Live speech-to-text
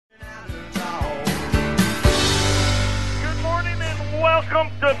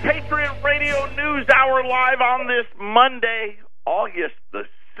Welcome to Patriot Radio News Hour live on this Monday, August the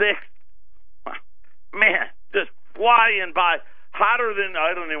 6th. Man, just flying by. Hotter than,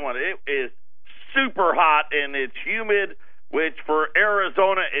 I don't even want to, it is super hot and it's humid, which for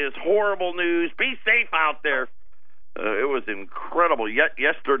Arizona is horrible news. Be safe out there. It was incredible.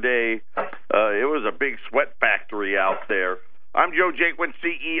 Yesterday, it was a big sweat factory out there. I'm Joe Jaquin,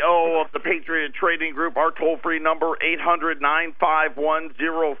 CEO of the Patriot Trading Group. Our toll-free number,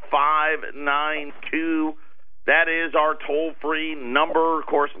 800-951-0592. That is our toll-free number. Of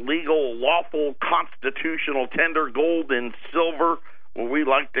course, legal, lawful, constitutional tender, gold and silver, what we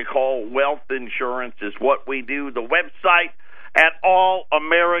like to call wealth insurance, is what we do. The website at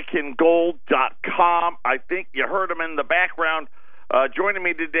allamericangold.com. I think you heard him in the background. Joining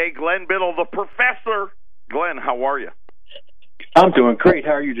me today, Glenn Biddle, the professor. Glenn, how are you? I'm doing great.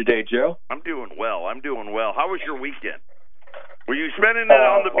 How are you today, Joe? I'm doing well. How was your weekend? Were you spending it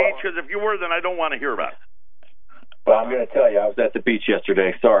on the beach? Because if you were, then I don't want to hear about it. Well, I'm going to tell you, I was at the beach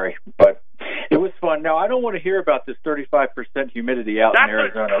yesterday. Sorry, but it was fun. Now, I don't want to hear about this 35% humidity out in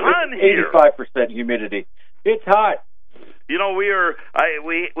Arizona. It's 85% humidity. It's hot. You know, we had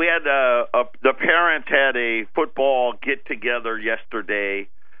the parents had a football get together yesterday,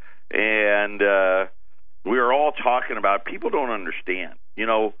 and we were all talking about, people don't understand. You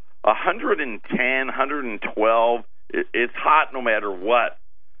know, 110, 112, it's hot no matter what.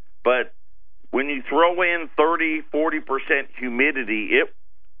 But when you throw in 30, 40% humidity,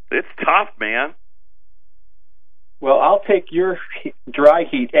 it's tough, man. Well, I'll take your dry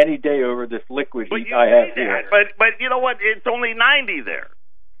heat any day over this liquid heat I have here. But you know what? It's only 90 there.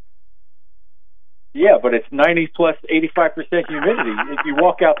 Yeah, but it's 90 plus 85% humidity. If you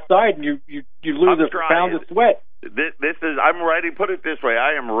walk outside and you lose a pound of sweat. I'm ready. Put it this way: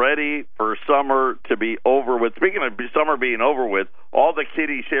 I am ready for summer to be over with. Speaking of summer being over with, all the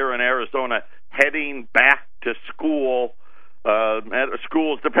kiddies here in Arizona heading back to school. At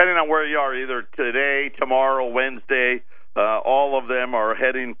schools, depending on where you are, either today, tomorrow, Wednesday, all of them are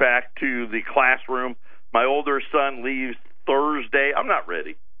heading back to the classroom. My older son leaves Thursday. I'm not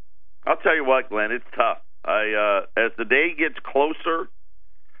ready. I'll tell you what, Glenn, it's tough. As the day gets closer,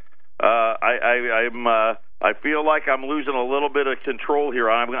 I feel like I'm losing a little bit of control here.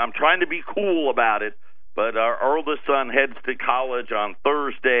 I'm trying to be cool about it, but our oldest son heads to college on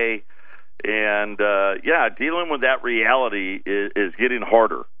Thursday, and dealing with that reality is getting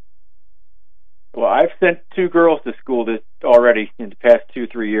harder. Well, I've sent 2 girls to school already in the past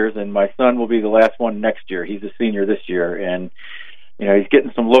 2-3 years, and my son will be the last one next year. He's a senior this year, and you know, he's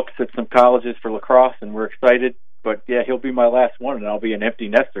getting some looks at some colleges for lacrosse, and we're excited. But, yeah, he'll be my last one, and I'll be an empty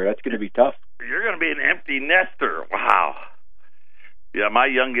nester. That's going to be tough. You're going to be an empty nester. Wow. Yeah, my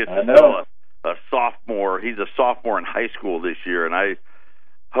youngest is still a sophomore. He's a sophomore in high school this year, and I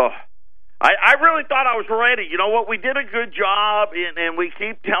really thought I was ready. You know what? We did a good job, and we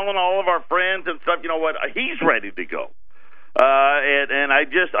keep telling all of our friends and stuff, you know what? He's ready to go. And I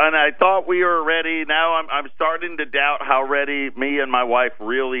thought we were ready. Now I'm starting to doubt how ready me and my wife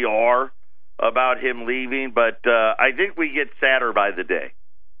really are about him leaving, but I think we get sadder by the day.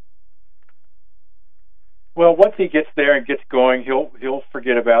 Well, once he gets there and gets going, he'll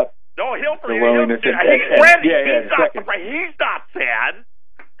forget about the loneliness. He's ready. He's not sad.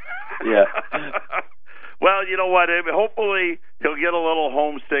 Yeah. Well, you know what? Hopefully he'll get a little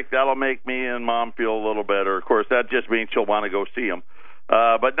homesick. That'll make me and Mom feel a little better. Of course, that just means she'll want to go see him.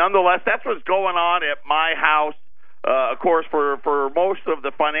 But nonetheless, that's what's going on at my house. Of course, for most of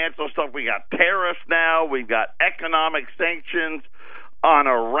the financial stuff, we got tariffs now. We've got economic sanctions on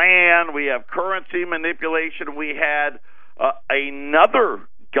Iran. We have currency manipulation. We had another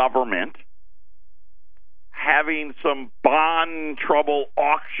government having some bond trouble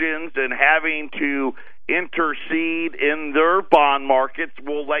auctions and having to intercede in their bond markets.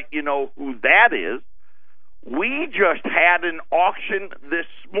 We'll let you know who that is. We just had an auction this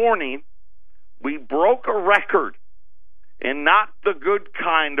morning. We broke a record, and not the good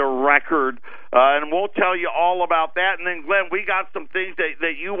kind of record, and we'll tell you all about that. And then, Glenn, we got some things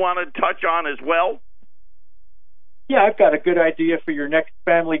that you want to touch on as well. Yeah, I've got a good idea for your next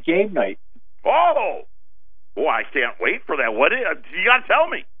family game night. Oh, I can't wait for that. What is, you got to tell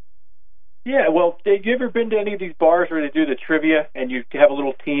me. Yeah, well, have you ever been to any of these bars where they do the trivia and you have a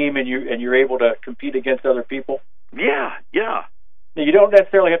little team and you're able to compete against other people? Yeah. Now, you don't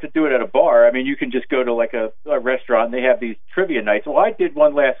necessarily have to do it at a bar. I mean, you can just go to like a restaurant and they have these trivia nights. Well, I did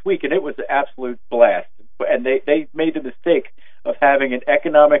one last week and it was an absolute blast. And they made the mistake of having an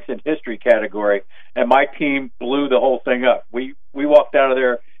economics and history category, and my team blew the whole thing up. We walked out of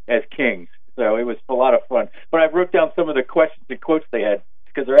there as kings. So it was a lot of fun. But I wrote down some of the questions and quotes they had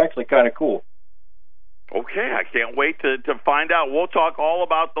because they're actually kind of cool. Okay, I can't wait to find out. We'll talk all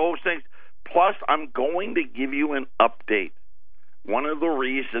about those things. Plus, I'm going to give you an update. One of the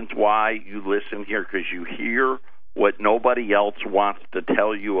reasons why you listen here, because you hear what nobody else wants to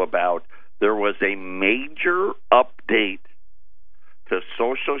tell you about. There was a major update to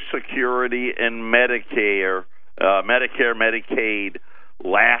Social Security and Medicare, Medicaid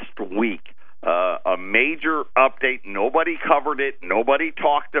last week. A major update. Nobody covered it. Nobody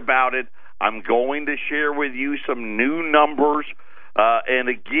talked about it. I'm going to share with you some new numbers. And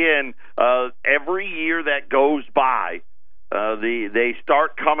again, every year that goes by, they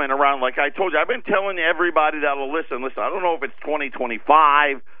start coming around. Like I told you, I've been telling everybody that'll listen, I don't know if it's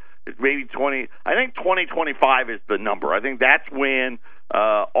 2025, it's maybe 20. I think 2025 is the number. I think that's when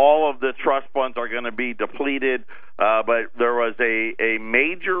all of the trust funds are going to be depleted. But there was a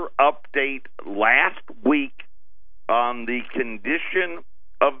major update last week on the condition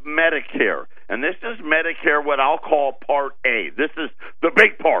of Medicare. And this is Medicare, what I'll call Part A. This is the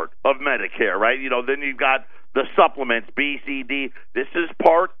big part of Medicare, right? Then you've got the supplements, B, C, D. This is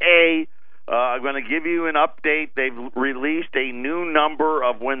Part A. I'm going to give you an update. They've released a new number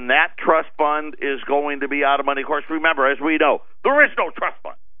of when that trust fund is going to be out of money. Of course, remember, as we know, there is no trust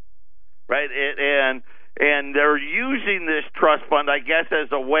fund, right? And they're using this trust fund, I guess,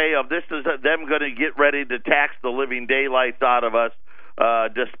 as a way of this is them going to get ready to tax the living daylights out of us,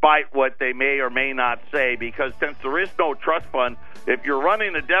 despite what they may or may not say, because since there is no trust fund, if you're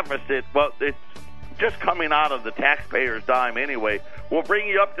running a deficit, well, it's just coming out of the taxpayer's dime anyway. We'll bring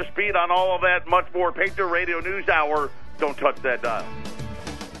you up to speed on all of that, much more. Patriot Radio News Hour. Don't touch that dial.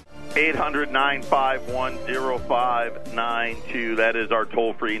 800-951-0592. That is our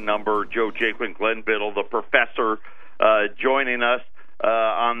toll-free number. Joe Jaquin, Glenn Biddle, the professor, joining us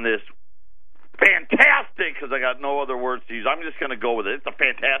on this fantastic, because I got no other words to use. I'm just going to go with it. It's a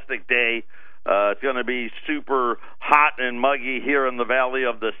fantastic day. It's going to be super hot and muggy here in the Valley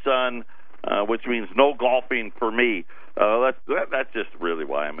of the Sun, which means no golfing for me. That's just really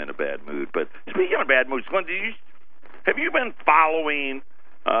why I'm in a bad mood. But speaking of bad moods, Glenn, have you been following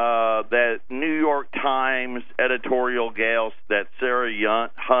that New York Times editorial gal, that Sarah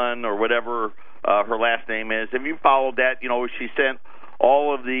Hun or whatever her last name is? Have you followed that? She sent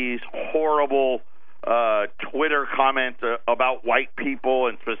all of these horrible Twitter comments about white people,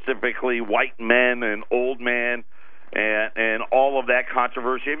 and specifically white men and old men, and all of that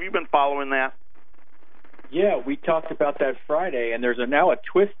controversy. Have you been following that? Yeah, we talked about that Friday, and there's now a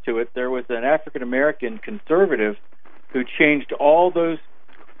twist to it. There was an African-American conservative who changed all those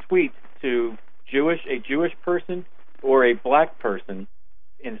tweets to a Jewish person or a black person,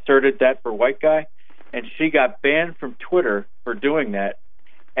 inserted that for white guy, and she got banned from Twitter for doing that.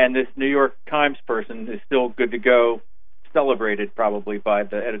 And this New York Times person is still good to go, celebrated probably by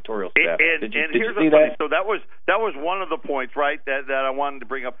the editorial staff. Did you see that? So that was one of the points, right, that I wanted to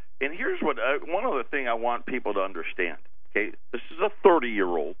bring up. And here's what one other thing I want people to understand. Okay, this is a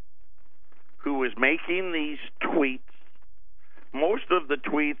 30-year-old who is making these tweets. Most of the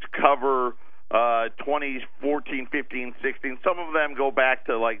tweets cover 2014, 15, 16. Some of them go back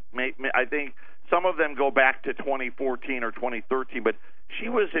to I think some of them go back to 2014 or 2013. But she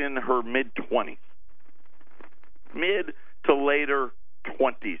was in her mid-20s. Mid to later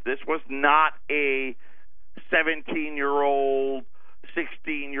 20s. This was not a 17-year-old,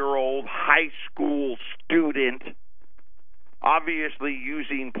 16-year-old high school student, obviously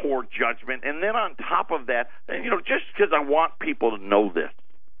using poor judgment. And then on top of that, just because I want people to know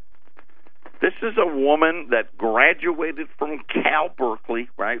this is a woman that graduated from Cal Berkeley,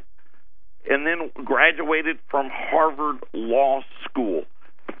 right, and then graduated from Harvard Law School,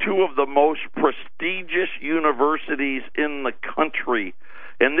 two of the most prestigious universities in the country.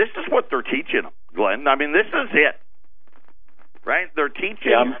 And this is what they're teaching them, Glenn. I mean, this is it, right? They're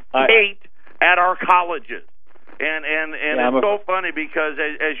teaching hate at our colleges. And it's so funny because,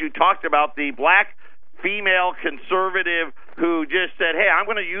 as you talked about, the black female conservative who just said, hey, I'm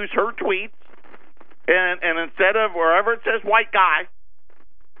going to use her tweets, and instead of wherever it says white guy,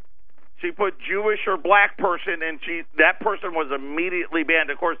 she put Jewish or black person, and that person was immediately banned.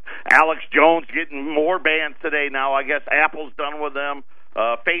 Of course, Alex Jones getting more bans today now. I guess Apple's done with them.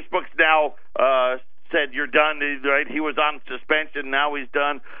 Facebook's now said you're done. Right? He was on suspension. Now he's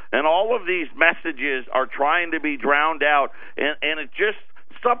done. And all of these messages are trying to be drowned out. And it's just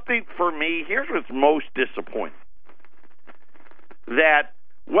something for me. Here's what's most disappointing. That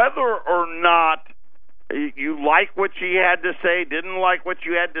whether or not you like what she had to say, didn't like what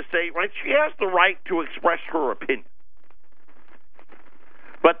you had to say, right? She has the right to express her opinion.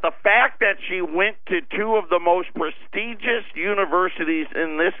 But the fact that she went to two of the most prestigious universities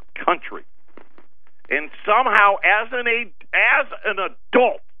in this country, and somehow as an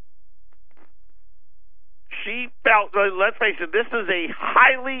adult, she felt, let's face it, this is a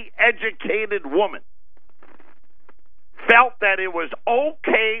highly educated woman, felt that it was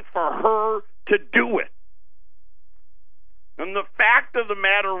okay for her to do it. And the fact of the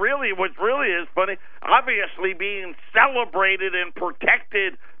matter what really is funny, obviously being celebrated and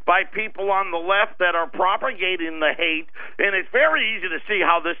protected by people on the left that are propagating the hate, and it's very easy to see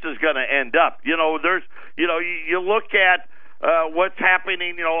how this is going to end up. You look at what's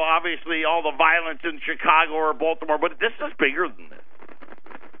happening, obviously all the violence in Chicago or Baltimore, but this is bigger than this.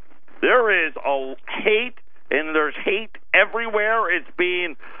 There is a hate, and there's hate everywhere. It's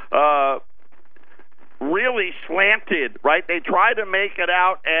being really slanted, right? They try to make it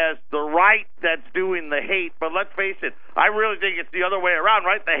out as the right that's doing the hate, but let's face it, I really think it's the other way around,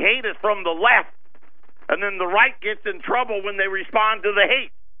 right? The hate is from the left, and then the right gets in trouble when they respond to the hate.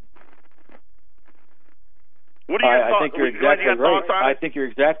 What are your thoughts? I think you're exactly right. I think you're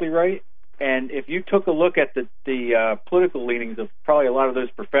exactly right. And if you took a look at the political leanings of probably a lot of those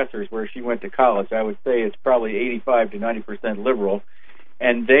professors where she went to college, I would say it's probably 85 to 90% liberal,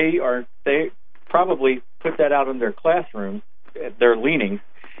 and they probably put that out in their classrooms, their leanings.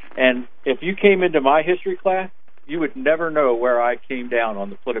 And if you came into my history class, you would never know where I came down on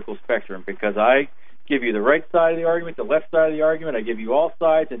the political spectrum, because I give you the right side of the argument, the left side of the argument, I give you all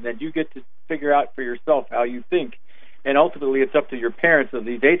sides, and then you get to figure out for yourself how you think. And ultimately, it's up to your parents of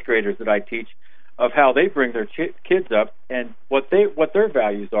these 8th graders that I teach of how they bring their kids up and what their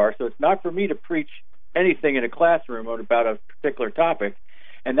values are. So it's not for me to preach anything in a classroom about a particular topic.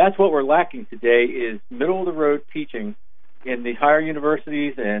 And that's what we're lacking today is middle-of-the-road teaching in the higher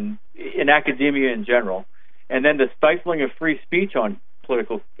universities and in academia in general. And then the stifling of free speech on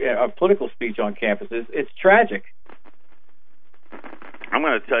political speech on campuses, it's tragic. I'm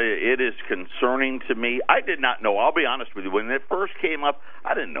going to tell you, it is concerning to me. I did not know. I'll be honest with you. When it first came up,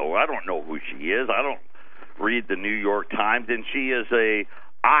 I didn't know. I don't know who she is. I don't read the New York Times, and she is a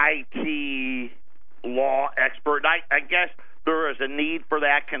IT law expert. I guess there is a need for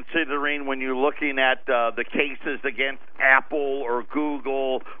that, considering when you're looking at the cases against Apple or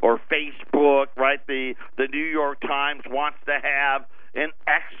Google or Facebook, right? The New York Times wants to have an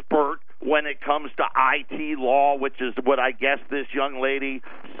expert when it comes to IT law, which is what I guess this young lady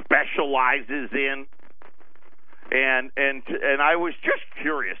specializes in. And I was just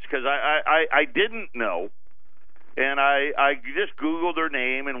curious because I didn't know. And I just Googled her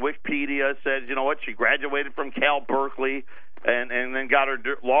name, and Wikipedia says, you know what, she graduated from Cal Berkeley and then got her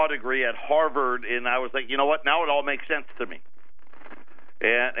law degree at Harvard. And I was like, you know what, now it all makes sense to me.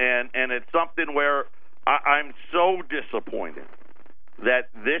 And it's something where I'm so disappointed that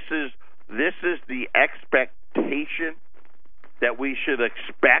this is the expectation that we should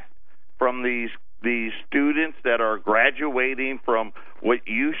expect from these students that are graduating from what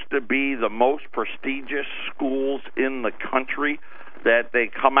used to be the most prestigious schools in the country, that they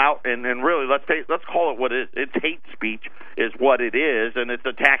come out and really, let's call it what it is. It's hate speech is what it is, and it's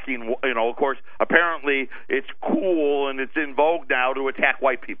attacking, of course, apparently it's cool and it's in vogue now to attack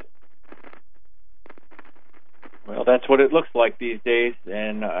white people. Well, that's what it looks like these days.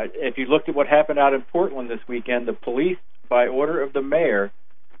 And if you looked at what happened out in Portland this weekend, the police, by order of the mayor,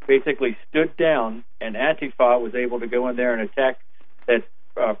 basically stood down, and Antifa was able to go in there and attack that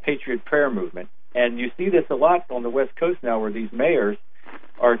Patriot Prayer movement. And you see this a lot on the West Coast now, where these mayors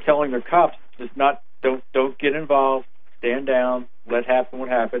are telling their cops, just don't get involved, stand down, let happen what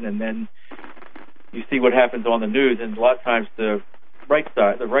happened, and then you see what happens on the news. And a lot of times the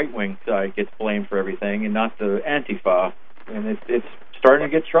right-wing side gets blamed for everything, and not the Antifa, and it's starting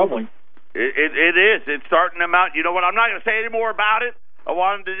to get troubling. It is. It's starting to mount. You know what? I'm not going to say any more about it. I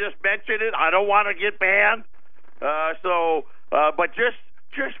wanted to just mention it. I don't want to get banned. But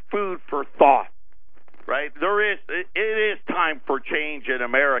just food for thought, right? It is time for change in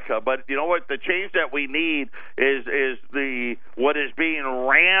America, but you know what? The change that we need is what is being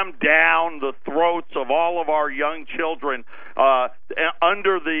rammed down the throats of all of our young children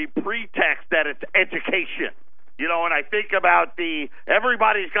under the pretext that it's education. And I think about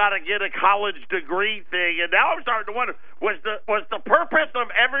everybody's got to get a college degree thing, and now I'm starting to wonder, was the purpose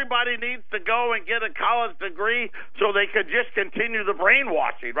of everybody needs to go and get a college degree so they could just continue the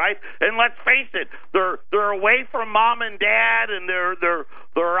brainwashing, right? And let's face it, they're away from mom and dad, and they're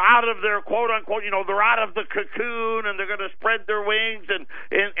out of their quote unquote, they're out of the cocoon, and they're going to spread their wings, and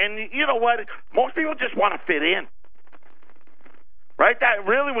you know what? Most people just want to fit in. Right? That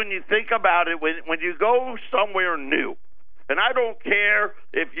really, when you think about it, when you go somewhere new, And I don't care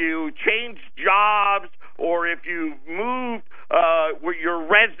if you change jobs or if you moved your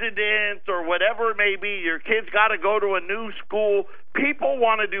residence or whatever it may be. Your kids got to go to a new school. People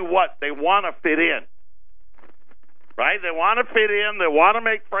want to do what? They want to fit in. Right? They want to fit in. They want to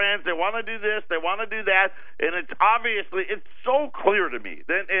make friends. They want to do this. They want to do that. And it's obviously, it's so clear to me.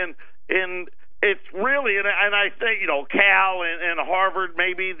 And it's really, and I say, Cal and Harvard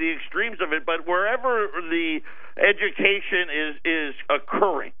may be the extremes of it, but wherever the education is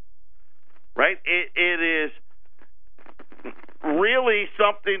occurring, right, it is really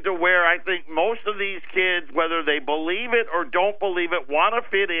something to where I think most of these kids, whether they believe it or don't believe it, want to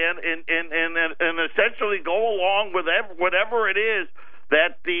fit in and essentially go along with whatever it is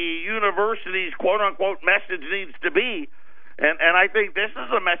that the university's quote-unquote message needs to be. And I think this is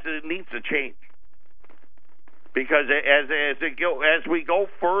a message that needs to change. Because as we go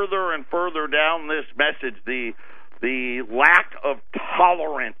further and further down this message, the lack of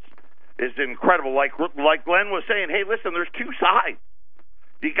tolerance is incredible. Like Glenn was saying, hey, listen, there's two sides.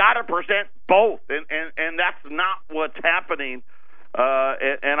 You got to present both, and that's not what's happening.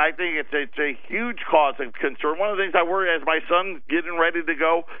 And I think it's a huge cause of concern. One of the things I worry as my son's getting ready to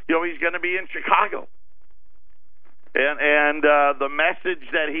go, he's going to be in Chicago. And the message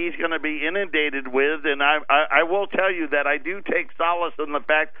that he's going to be inundated with, and I will tell you that I do take solace in the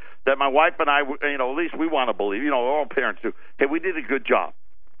fact that my wife and I, at least we want to believe, all parents do, hey, we did a good job.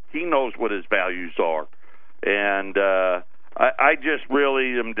 He knows what his values are. And I just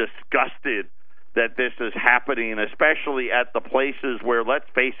really am disgusted that this is happening, especially at the places where, let's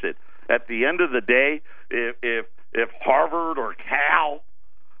face it, at the end of the day, if Harvard or Cal,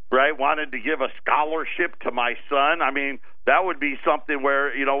 right, wanted to give a scholarship to my son, I mean, that would be something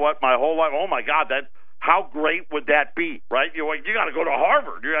where, my whole life, oh, my God, how great would that be, right? You got to go to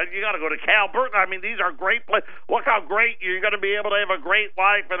Harvard. You got to go to Cal Berkeley. I mean, these are great places. Look how great you're going to be able to have a great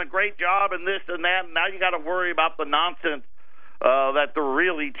life and a great job and this and that. And now you got to worry about the nonsense that they're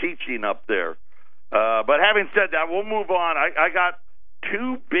really teaching up there. But having said that, we'll move on. I got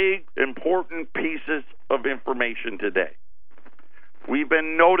two big, important pieces of information today. We've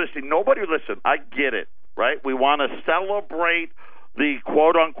been noticing, listen, I get it, right? We want to celebrate the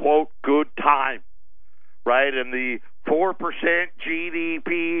quote-unquote good time, right? And the 4%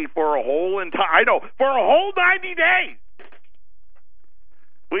 GDP for a whole for a whole 90 days.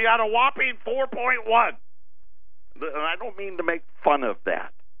 We got a whopping 4.1. And I don't mean to make fun of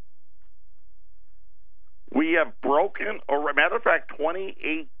that. We have broken, or matter of fact,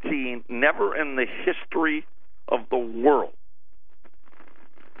 2018, never in the history of the world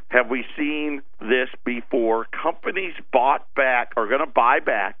have we seen this before. Companies are going to buy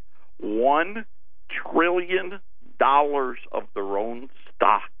back $1 trillion of their own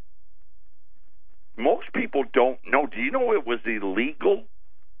stock. Most people don't know. Do you know it was illegal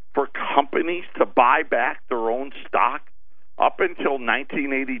for companies to buy back their own stock up until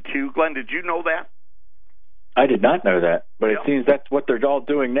 1982? Glenn, did you know that? I did not know that, but it seems that's what they're all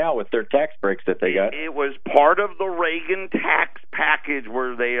doing now with their tax breaks that they got. It was part of the Reagan tax package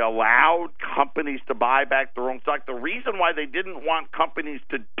where they allowed companies to buy back their own stock. The reason why they didn't want companies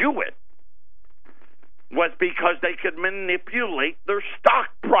to do it was because they could manipulate their stock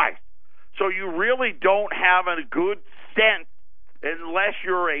price. So you really don't have a good sense unless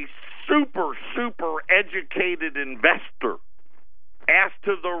you're a super, super educated investor as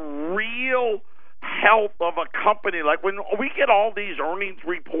to the real health of a company. Like when we get all these earnings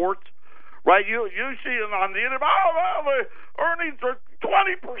reports, right, you see it on the internet, the earnings are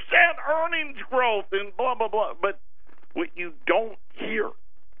 20% earnings growth and blah, blah, blah. But what you don't hear,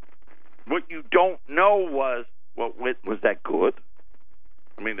 what you don't know was that good?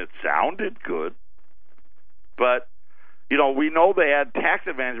 I mean, it sounded good. But, we know they had tax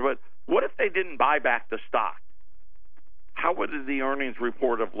advantage, but what if they didn't buy back the stock? How would the earnings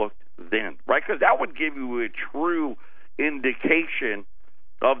report have looked then, right? Because that would give you a true indication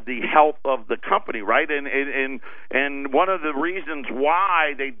of the health of the company, right? And one of the reasons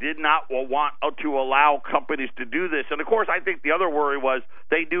why they did not want to allow companies to do this, and of course I think the other worry was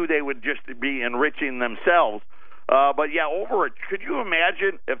they knew they would just be enriching themselves. But yeah, could you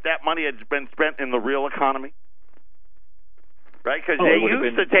imagine if that money had been spent in the real economy? Right? Because they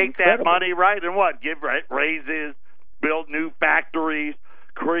used to take that money, right, and give raises, build new factories,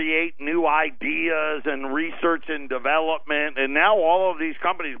 create new ideas and research and development. And now all of these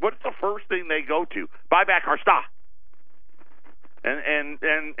companies, what's the first thing they go to? Buy back our stock. And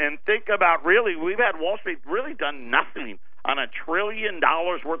think about, really, we've had Wall Street really done nothing on $1 trillion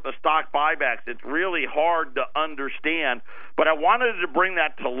worth of stock buybacks. It's really hard to understand. But I wanted to bring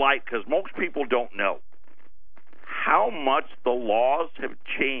that to light because most people don't know how much the laws have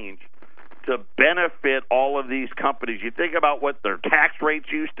changed to benefit all of these companies. You think about what their tax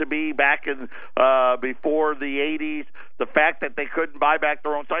rates used to be back in before the 80s, the fact that they couldn't buy back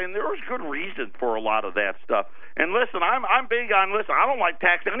their own stock, and there was good reason for a lot of that stuff. And listen, I'm big on, I don't like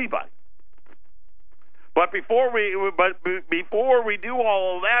tax anybody. But before we do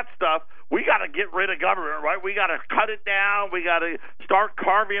all of that stuff, we got to get rid of government, right? We got to cut it down. We got to start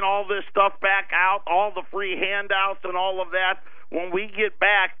carving all this stuff back out, all the free handouts and all of that. When we get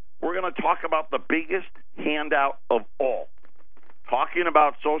back, we're going to talk about the biggest handout of all, talking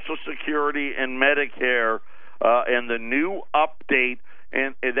about Social Security and Medicare and the new update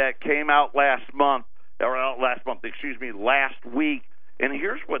that came out last week. And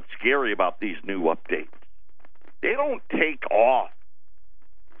here's what's scary about these new updates. They don't take off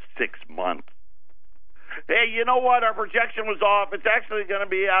 6 months. Hey, you know what? Our projection was off. It's actually going to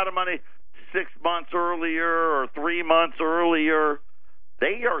be out of money 6 months earlier or 3 months earlier.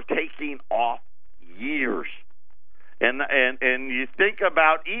 They are taking off years. And you think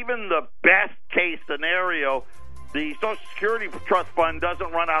about even the best case scenario, the Social Security Trust Fund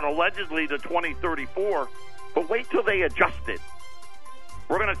doesn't run out allegedly to 2034, but wait till they adjust it.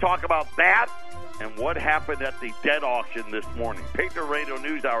 We're going to talk about that and what happened at the debt auction this morning. Patriot Radio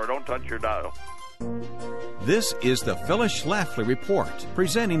News Hour. Don't touch your dial. This is the Phyllis Schlafly Report,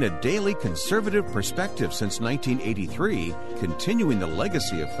 presenting a daily conservative perspective since 1983, continuing the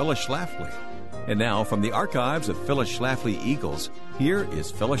legacy of Phyllis Schlafly. And now, from the archives of Phyllis Schlafly Eagles, here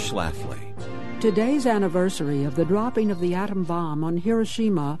is Phyllis Schlafly. Today's anniversary of the dropping of the atom bomb on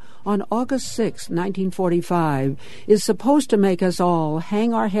Hiroshima on August 6, 1945, is supposed to make us all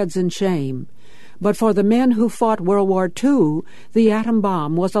hang our heads in shame. But for the men who fought World War II, the atom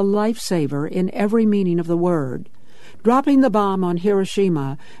bomb was a lifesaver in every meaning of the word. Dropping the bomb on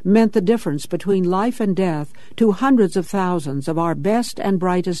Hiroshima meant the difference between life and death to hundreds of thousands of our best and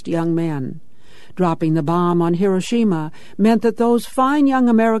brightest young men. Dropping the bomb on Hiroshima meant that those fine young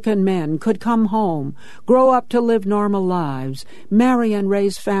American men could come home, grow up to live normal lives, marry and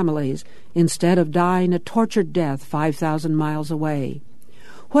raise families, instead of dying a tortured death 5,000 miles away.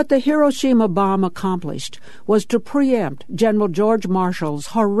 What the Hiroshima bomb accomplished was to preempt General George Marshall's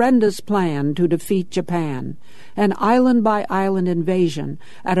horrendous plan to defeat Japan, an island-by-island invasion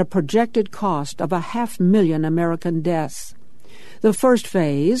at a projected cost of 500,000 American deaths. The first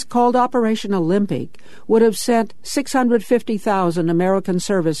phase, called Operation Olympic, would have sent 650,000 American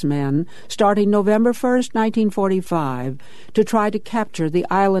servicemen starting November 1, 1945, to try to capture the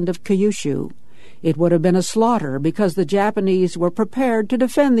island of Kyushu. It would have been a slaughter because the Japanese were prepared to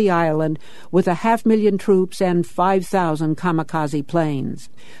defend the island with 500,000 troops and 5,000 kamikaze planes.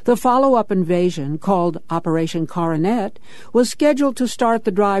 The follow-up invasion, called Operation Coronet, was scheduled to start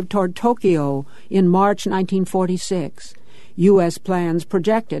the drive toward Tokyo in March 1946. U.S. plans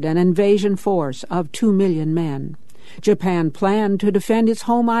projected an invasion force of 2 million men. Japan planned to defend its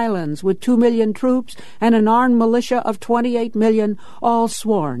home islands with 2 million troops and an armed militia of 28 million, all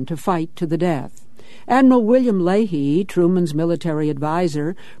sworn to fight to the death. Admiral William Leahy, Truman's military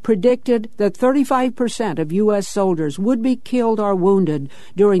advisor, predicted that 35% of U.S. soldiers would be killed or wounded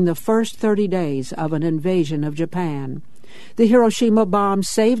during the first 30 days of an invasion of Japan. The Hiroshima bomb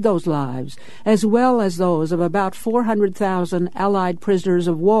saved those lives, as well as those of about 400,000 Allied prisoners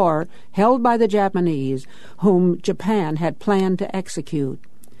of war held by the Japanese, whom Japan had planned to execute.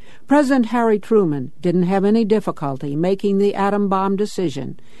 President Harry Truman didn't have any difficulty making the atom bomb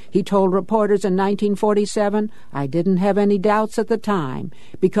decision. He told reporters in 1947, "I didn't have any doubts at the time,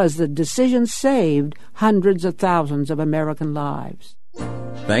 because the decision saved hundreds of thousands of American lives."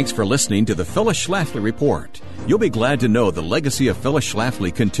 Thanks for listening to the Phyllis Schlafly Report. You'll be glad to know the legacy of Phyllis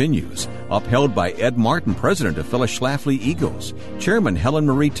Schlafly continues, upheld by Ed Martin, president of Phyllis Schlafly Eagles, Chairman Helen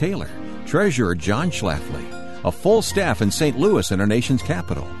Marie Taylor, Treasurer John Schlafly, a full staff in St. Louis and our nation's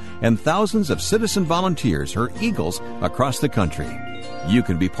capital, and thousands of citizen volunteers, her Eagles, across the country. You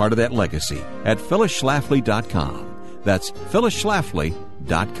can be part of that legacy at phyllisschlafly.com. That's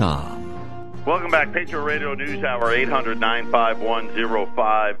phyllisschlafly.com. Welcome back. Patriot Radio News Hour,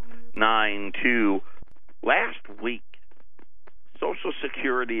 800-951-0592. Last week, Social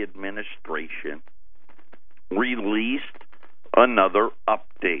Security Administration released another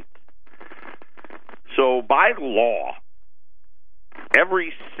update. So by law,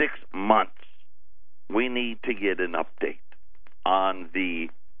 every 6 months, we need to get an update on the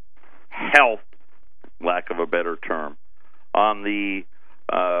health, lack of a better term, on the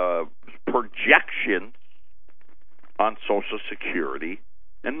projections on Social Security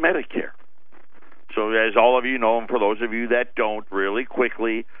and Medicare. So as all of you know, and for those of you that don't, really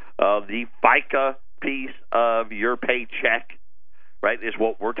quickly, the FICA piece of your paycheck, right, is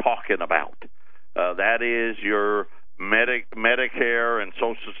what we're talking about. That is your Medicare and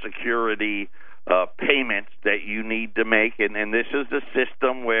Social Security payments that you need to make. And this is a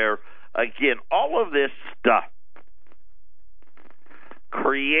system where, again, all of this stuff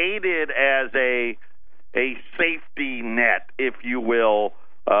created as a safety net, if you will,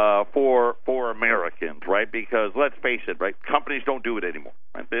 for Americans, right? Because let's face it, right? Companies don't do it anymore.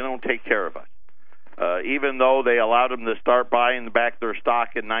 Right? They don't take care of us. Even though they allowed them to start buying back their stock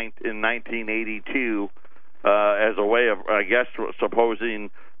in 1982 as a way of, I guess, supposing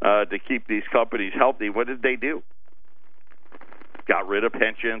to keep these companies healthy, what did they do? Got rid of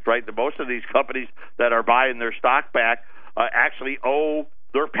pensions, right? Most of these companies that are buying their stock back actually owe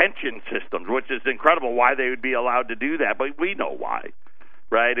their pension systems, which is incredible why they would be allowed to do that, but we know why,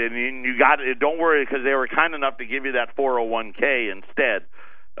 right? And you got it. Don't worry, because they were kind enough to give you that 401k instead.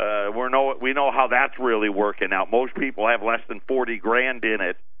 We know how that's really working out. Most people have less than $40,000 in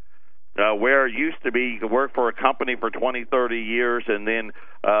it. Where it used to be, you could work for a company for 20, 30 years, and then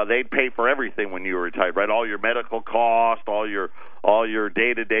they'd pay for everything when you were retired, right? All your medical costs, all your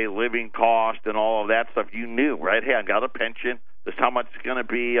day-to-day living costs, and all of that stuff. You knew, right? Hey, I got a pension. This is how much it's going to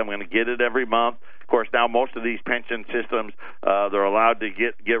be. I'm going to get it every month. Of course, now most of these pension systems they're allowed to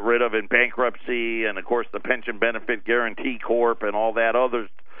get rid of in bankruptcy, and of course the Pension Benefit Guarantee Corp and all that other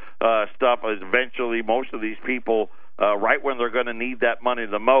stuff. Is eventually, most of these people, right when they're going to need that money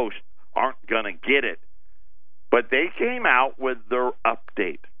the most, aren't going to get it. But they came out with their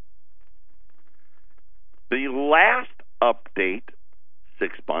update. The last update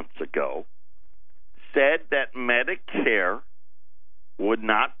 6 months ago said that Medicare would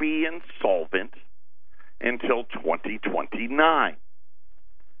not be insolvent until 2029.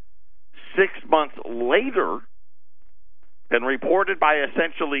 6 months later, and reported by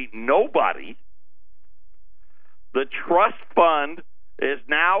essentially nobody, the trust fund is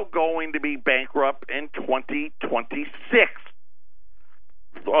now going to be bankrupt in 2026.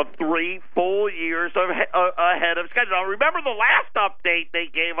 3 full years ahead of schedule. Now, remember the last update they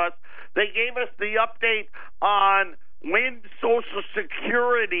gave us? They gave us the update on when Social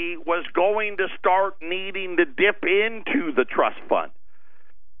Security was going to start needing to dip into the trust fund.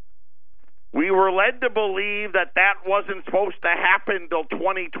 We were led to believe that wasn't supposed to happen until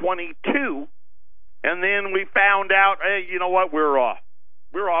 2022, and then we found out, hey, you know what, we're off.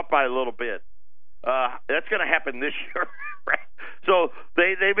 We're off by a little bit. That's going to happen this year. Right? So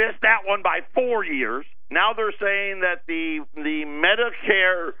they missed that one by 4 years. Now they're saying that the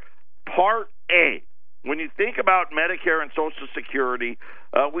Medicare Part A, when you think about Medicare and Social Security,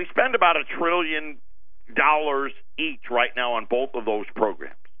 we spend about $1 trillion each right now on both of those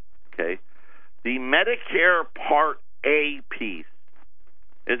programs. Okay, the Medicare Part A piece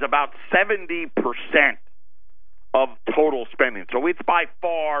is about 70% of total spending. So it's by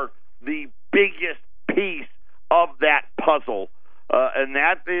far the biggest piece of that puzzle, and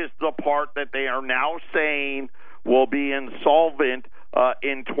that is the part that they are now saying will be insolvent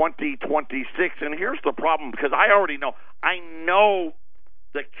in 2026. And here's the problem, because I already know. I know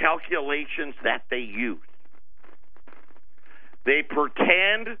the calculations that they use. They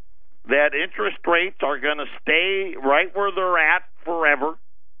pretend that interest rates are going to stay right where they're at forever.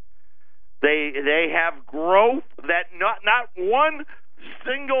 They have growth that not one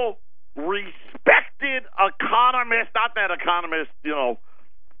single respected economist, not that economists,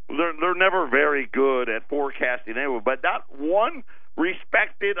 they're never very good at forecasting anyway, but not one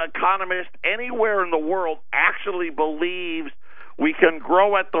respected economist anywhere in the world actually believes we can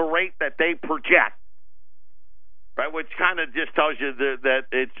grow at the rate that they project, right? Which kind of just tells you that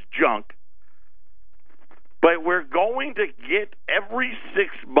it's junk. But we're going to get, every 6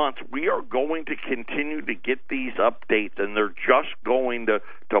 months, we are going to continue to get these updates, and they're just going to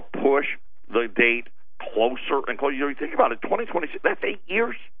push the date closer and closer. You think about it, 2026, that's 8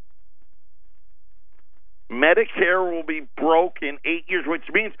 years. Medicare will be broke in 8 years, which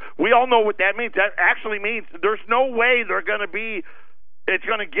means, we all know what that means. That actually means there's no way it's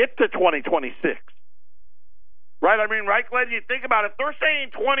going to get to 2026. Right? I mean, right, Glenn, you think about it. If they're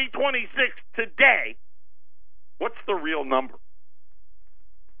saying 2026 today, what's the real number?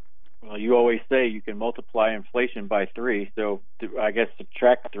 Well, you always say you can multiply inflation by 3, so I guess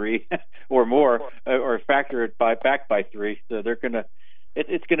subtract 3 or more, or factor it back by 3. So they're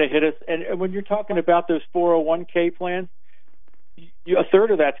it's going to hit us. And when you're talking about those 401k plans, a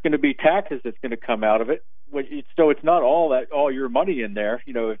third of that's going to be taxes that's going to come out of it. So it's not all your money in there.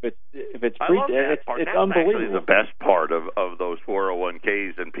 If it's free, it's unbelievable. Actually the best part of those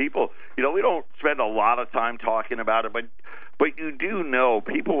 401ks, and people, we don't spend a lot of time talking about it, but you do know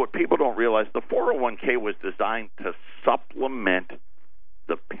what people don't realize, the 401k was designed to supplement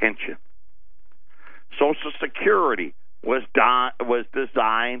the pension. Social Security was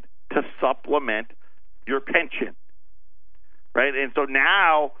designed to supplement your pension. Right, and so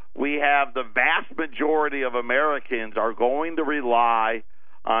now we have the vast majority of Americans are going to rely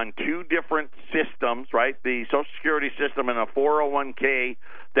on two different systems, right? The Social Security system and a 401k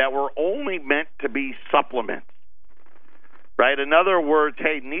that were only meant to be supplements, right? In other words,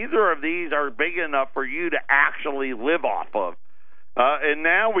 hey, neither of these are big enough for you to actually live off of. And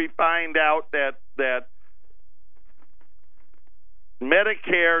now we find out that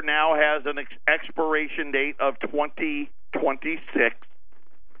Medicare now has an expiration date of 2026.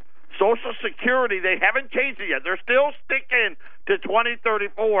 Social Security, they haven't changed it yet. They're still sticking to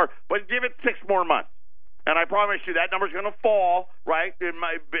 2034, but give it 6 more months. And I promise you that number's going to fall, right,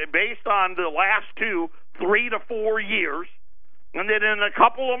 based on the last 3 to 4 years. And then in a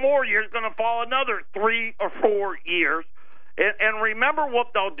couple of more years, it's going to fall another 3 or 4 years. And remember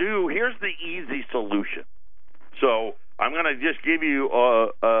what they'll do. Here's the easy solution. So I'm going to just give you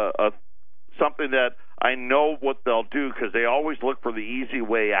something that I know what they'll do, because they always look for the easy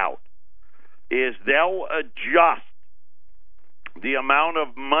way out, is they'll adjust the amount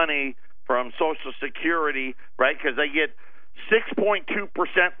of money from Social Security, right, because they get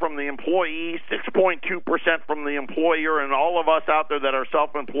 6.2% from the employee, 6.2% from the employer, and all of us out there that are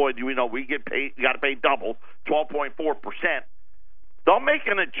self-employed, we get paid, you got to pay double, 12.4%. They'll make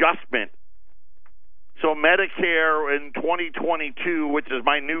an adjustment. So Medicare in 2022, which is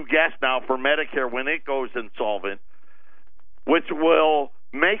my new guess now for Medicare when it goes insolvent, which will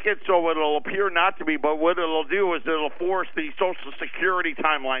make it so it'll appear not to be, but what it'll do is it'll force the Social Security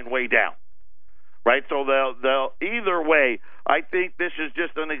timeline way down, right? So they'll either way, I think this is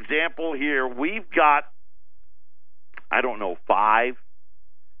just an example here. We've got, 5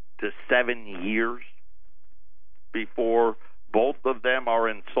 to 7 years before both of them are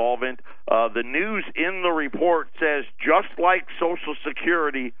insolvent. The news in the report says, just like Social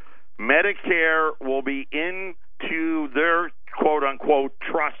Security, Medicare will be into their quote-unquote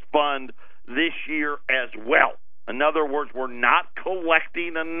trust fund this year as well. In other words, we're not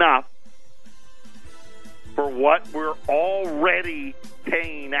collecting enough for what we're already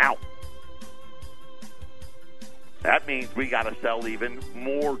paying out. That means we got to sell even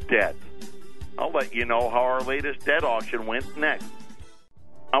more debt. I'll let you know how our latest debt auction went next.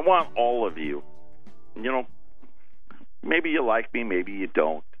 I want all of you, maybe you like me, maybe you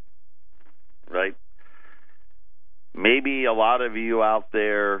don't, right? Maybe a lot of you out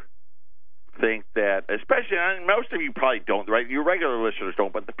there think that, especially, most of you probably don't, right? Your regular listeners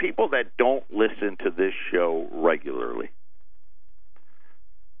don't, but the people that don't listen to this show regularly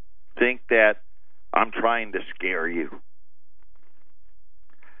think that I'm trying to scare you.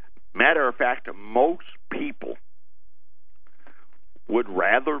 Matter of fact, most people would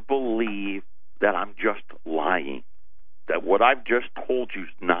rather believe that I'm just lying, that what I've just told you is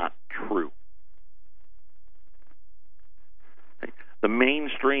not true. The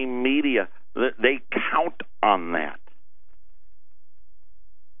mainstream media, they count on that.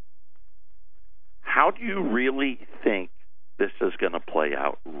 How do you really think this is going to play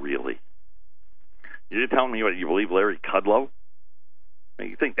out, really? You're telling me what, you believe Larry Kudlow?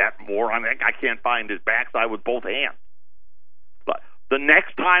 You think that moron? I can't find his backside with both hands. But the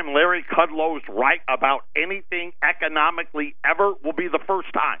next time Larry Kudlow's right about anything economically ever will be the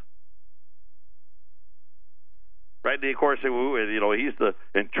first time. Right? Of course, he's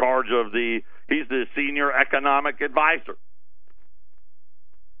in charge of he's the senior economic advisor.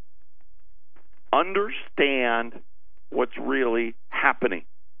 Understand what's really happening.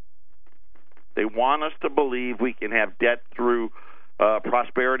 They want us to believe we can have debt through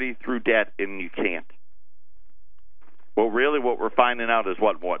prosperity through debt, and you can't. Well, really what we're finding out is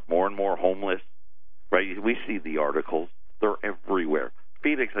what more and more homeless, right? We see the articles. They're everywhere.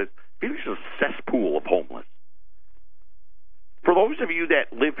 Phoenix is a cesspool of homeless. For those of you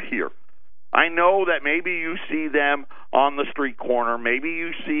that live here, I know that maybe you see them on the street corner. Maybe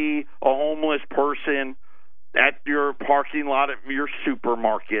you see a homeless person at your parking lot at your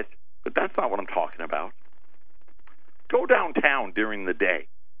supermarket, but that's not what I'm talking about. Go downtown during the day.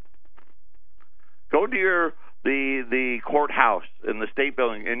 Go to the courthouse in the state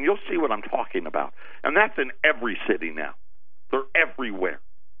building, and you'll see what I'm talking about. And that's in every city now. They're everywhere.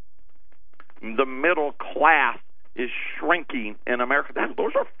 The middle class is shrinking in America.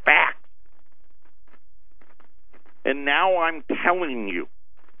 Those are facts. And now I'm telling you,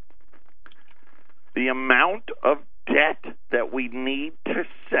 the amount of debt that we need to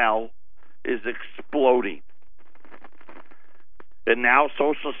sell is exploding. And now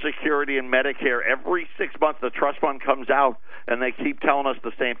Social Security and Medicare, every 6 months the trust fund comes out and they keep telling us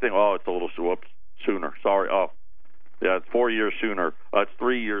the same thing. Oh, it's a little sooner. Sorry. Oh, yeah, it's 4 years sooner. It's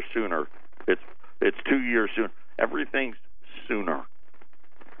 3 years sooner. It's 2 years sooner. Everything's sooner.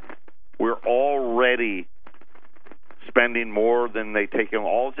 We're already spending more than they take in.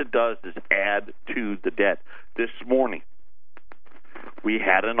 All it does is add to the debt. This morning, we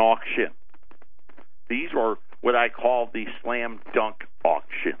had an auction. These are what I call the slam dunk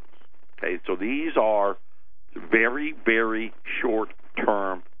auctions. Okay, so these are very, very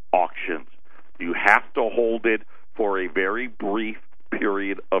short-term auctions. You have to hold it for a very brief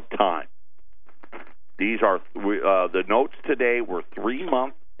period of time. These are the notes today were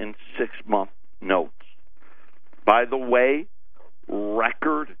 3-month and 6-month notes. By the way,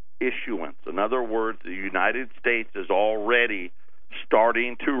 record issuance. In other words, the United States is already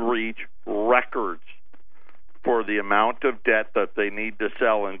starting to reach records for the amount of debt that they need to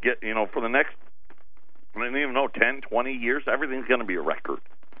sell and get, for the next, 10, 20 years, everything's going to be a record.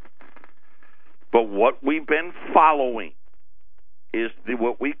 But what we've been following is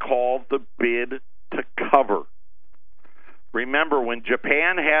what we call the bid to cover. Remember, when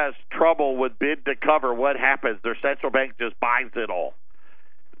Japan has trouble with bid to cover, what happens? Their central bank just buys it all.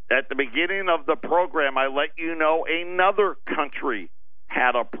 At the beginning of the program, I let you know another country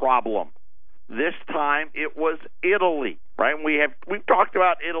had a problem. This time it was Italy, right? We've talked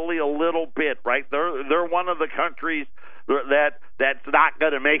about Italy a little bit, right? They're one of the countries that's not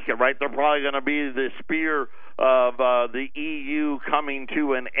going to make it, right? They're probably going to be the spear of the EU coming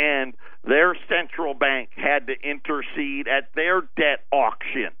to an end. Their central bank had to intercede at their debt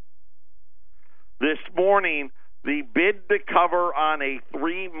auction. This morning, the bid to cover on a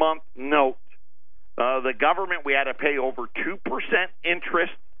 3-month note, the government, we had to pay over 2%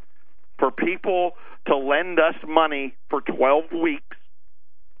 interest for people to lend us money for 12 weeks.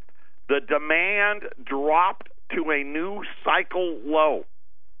 The demand dropped to a new cycle low.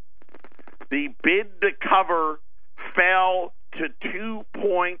 The bid to cover fell to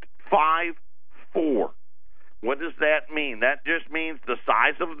 2.54. What does that mean? That just means the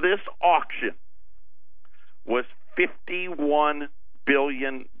size of this auction was $51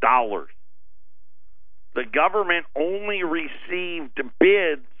 billion. The government only received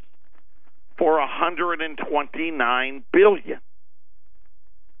bids for $129 billion.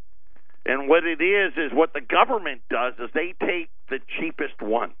 And what it is what the government does is they take the cheapest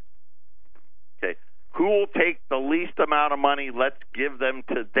one. Okay, who will take the least amount of money? Let's give them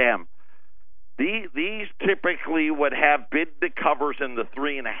to them. These typically would have bid to covers in the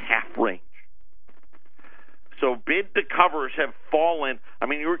 3.5 range. So bid to covers have fallen. I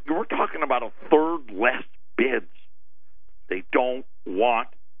mean, you're talking about a third less bids. They don't want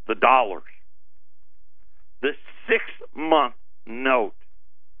the dollars. The 6-month note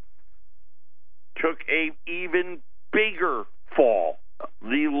took a even bigger fall.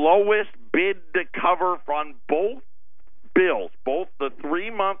 The lowest bid to cover on both bills, both the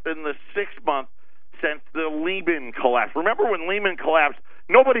 3-month and the 6-month, since the Lehman collapse. Remember when Lehman collapsed,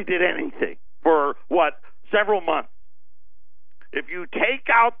 nobody did anything for, several months. If you take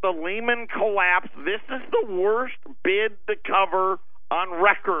out the Lehman collapse, this is the worst bid to cover on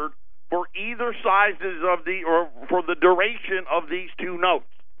record for either sizes or for the duration of these two notes.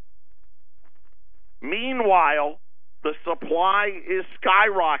 Meanwhile, the supply is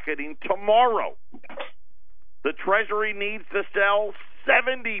skyrocketing. Tomorrow, the Treasury needs to sell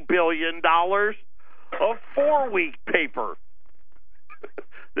 $70 billion of 4-week paper.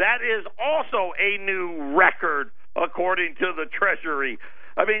 That is also a new record, according to the Treasury.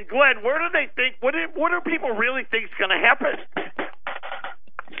 I mean, Glenn, where do they think? What do people really think is going to happen?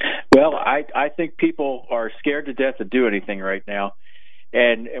 Well, I think people are scared to death to do anything right now.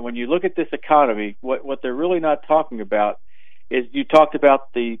 And when you look at this economy, what they're really not talking about is, you talked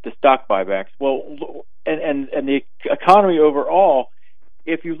about the stock buybacks. Well, and the economy overall,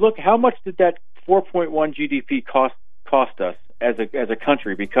 if you look, how much did that 4.1 GDP cost us as a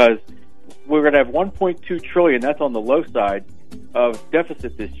country? Because we're going to have 1.2 trillion. That's on the low side of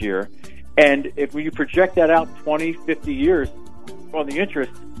deficit this year. And if you project that out 20, 50 years on the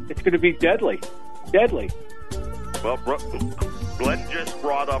interest, it's going to be deadly. Well, Glenn just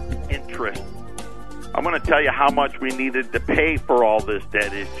brought up interest. I'm going to tell you how much we needed to pay for all this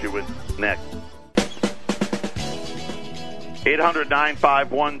debt issuance next.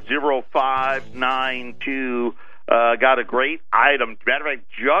 800-951-0592. got a great item. Matter of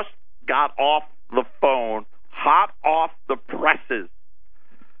fact, just got off the phone, hot off the presses.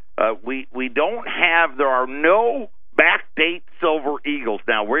 We don't have, there are no backdate Silver Eagles.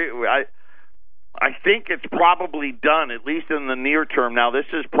 Now, I think it's probably done, at least in the near term. Now, this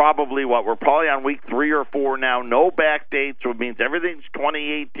is probably we're probably on week 3 or 4 now. No backdates, which means everything's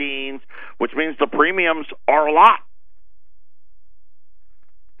 2018s, which means the premiums are a lot.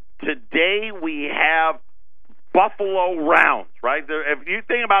 Today we have Buffalo rounds, right? If you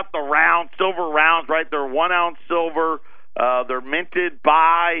think about the rounds, silver rounds, right? They're 1 ounce silver. They're minted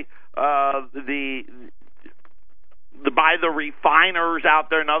by the refiners out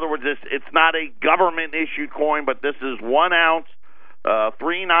there. In other words, it's not a government issued coin, but this is 1 ounce,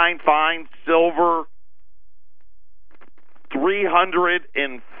 3/9 fine silver,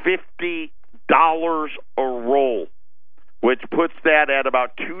 $350 a roll, which puts that at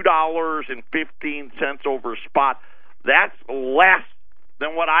about $2.15 over spot. That's less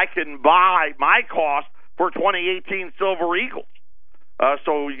than what I can buy my cost for 2018 Silver Eagles.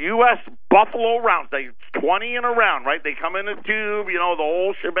 So U.S. Buffalo rounds, they 20 in a round, right? They come in a tube, the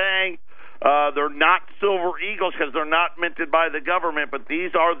whole shebang. They're not Silver Eagles because they're not minted by the government, but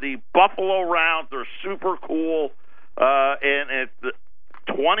these are the Buffalo rounds. They're super cool, and it's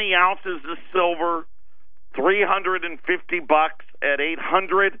 20 ounces of silver, $350 at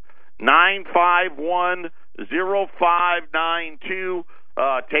 800-951-0592.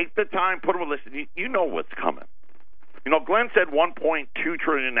 Take the time, put them. Listen, you know what's coming. Glenn said $1.2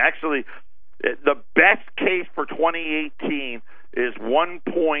 trillion. Actually, the best case for 2018 is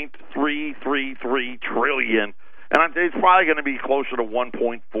 $1.333 trillion, and it's probably going to be closer to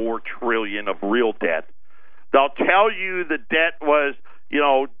 $1.4 trillion of real debt. They'll tell you the debt was,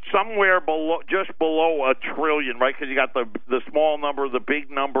 somewhere just below $1 trillion, right? Because you got the small number, the big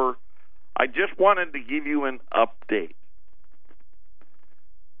number. I just wanted to give you an update.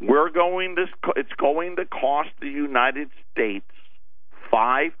 It's going to cost the United States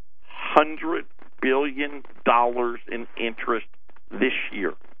 $500 billion in interest this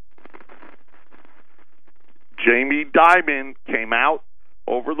year. Jamie Dimon came out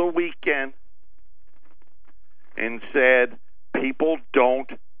over the weekend and said, people don't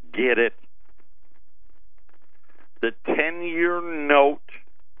get it. The 10-year note,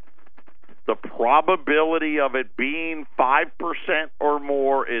 the probability of it being 5% or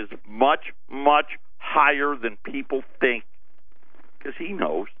more is much, much higher than people think. Because he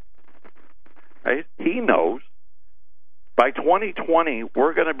knows. Right? He knows. By 2020,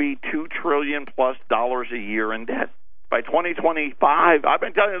 we're going to be $2 trillion plus a year in debt. By 2025, I've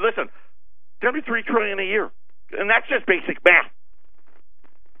been telling you, listen, it's going to be $3 trillion a year. And that's just basic math.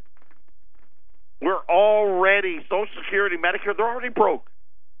 We're already, Social Security, Medicare, they're already broke.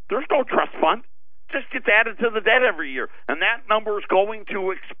 There's no trust fund. It just gets added to the debt every year. And that number is going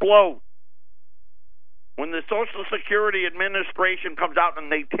to explode. When the Social Security Administration comes out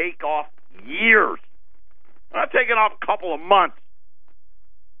and they take off years, they're not taking off a couple of months.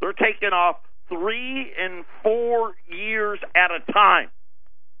 They're taking off 3 and 4 years at a time.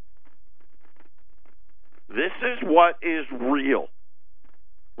 This is what is real,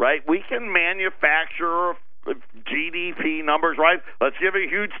 right? We can manufacture GDP numbers, right? Let's give a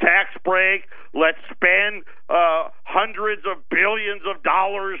huge tax break. Let's spend hundreds of billions of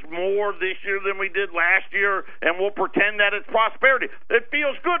dollars more this year than we did last year, and we'll pretend that it's prosperity. It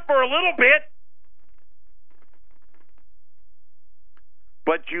feels good for a little bit,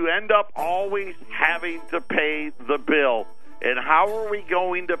 but you end up always having to pay the bill. And how are we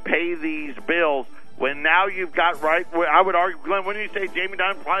going to pay these bills when now you've got, right, I would argue, Glenn, when you say Jamie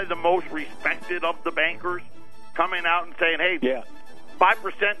Dimon, probably the most respected of the bankers, coming out and saying, hey,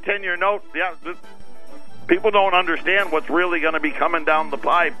 5% 10-year note, people don't understand what's really going to be coming down the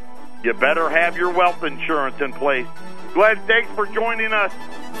pipe. You better have your wealth insurance in place. Glenn, thanks for joining us.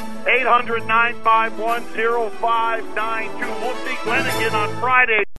 800-951-0592. We'll see Glenn again on Friday.